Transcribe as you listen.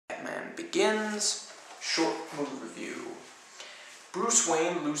Batman Begins. Short movie review. Bruce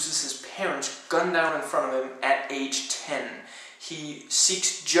Wayne loses his parents gunned down in front of him at age 10. He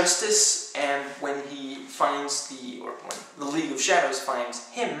seeks justice, and when he finds when the League of Shadows finds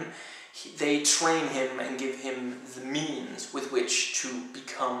him, they train him and give him the means with which to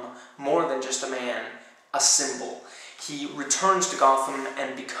become more than just a man, a symbol. He returns to Gotham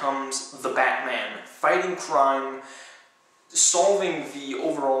and becomes the Batman, fighting crime, solving the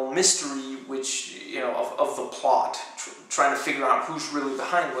overall mystery, which, of the plot, trying to figure out who's really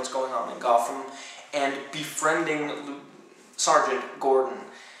behind what's going on in Gotham, and befriending Sergeant Gordon,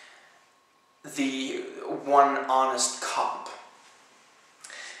 the one honest cop.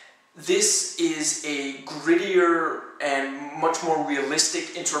 This is a grittier and much more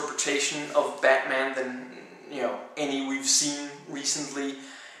realistic interpretation of Batman than any we've seen recently,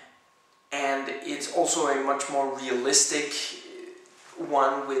 and it's also a much more realistic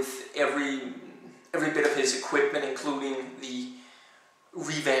one with every bit of his equipment, including the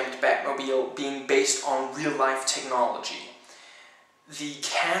revamped Batmobile, being based on real-life technology. The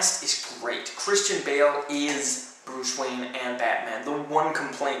cast is great. Christian Bale is Bruce Wayne and Batman. The one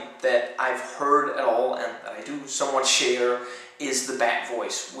complaint that I've heard at all, and that I do somewhat share, is the Bat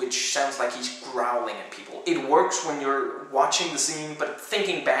voice, which sounds like he's growling at people. It works when you're watching the scene, but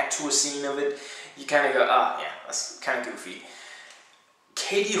thinking back to a scene of it, you kind of go, yeah, that's kind of goofy.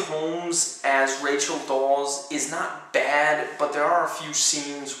 Katie Holmes as Rachel Dawes is not bad, but there are a few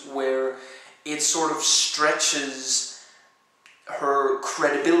scenes where it sort of stretches her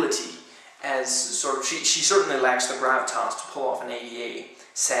credibility as she certainly lacks the gravitas to pull off an ADA,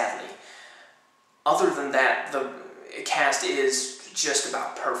 sadly. Other than that, the cast is just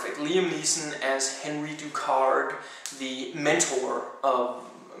about perfect. Liam Neeson as Henry Ducard, the mentor of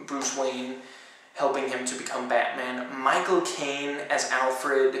Bruce Wayne, helping him to become Batman. Michael Caine as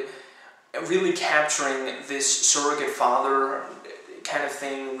Alfred, really capturing this surrogate father kind of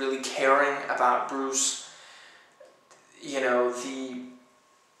thing, really caring about Bruce.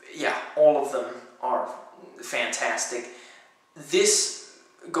 All of them are fantastic. This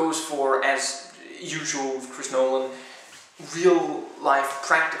goes for, as usual with Chris Nolan, real-life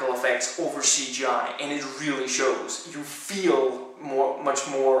practical effects over CGI, and it really shows. You feel much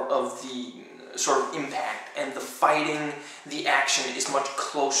more of the sort of impact, and the fighting, the action is much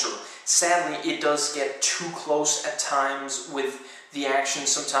closer. Sadly, it does get too close at times with the action,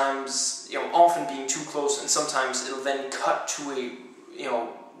 sometimes, often being too close, and sometimes it'll then cut to a,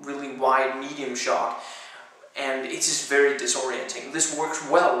 really wide medium shot, and it's just very disorienting. This works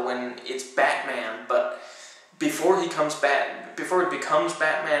well when it's Batman, but before it becomes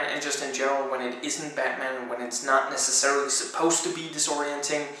Batman, and just in general when it isn't Batman, and when it's not necessarily supposed to be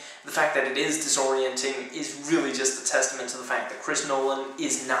disorienting, the fact that it is disorienting is really just a testament to the fact that Chris Nolan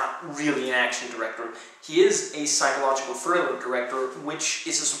is not really an action director. He is a psychological thriller director, which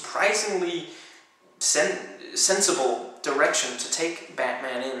is a surprisingly sensible direction to take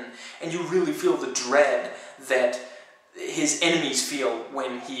Batman in, and you really feel the dread that his enemies feel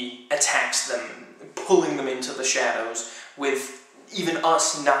when he attacks them, pulling them into the shadows, with even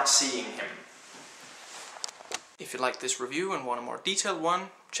us not seeing him. If you like this review and want a more detailed one,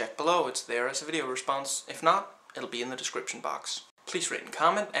 check below, it's there as a video response. If not, it'll be in the description box. Please rate and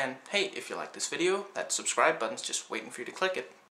comment, and hey, if you like this video, that subscribe button's just waiting for you to click it.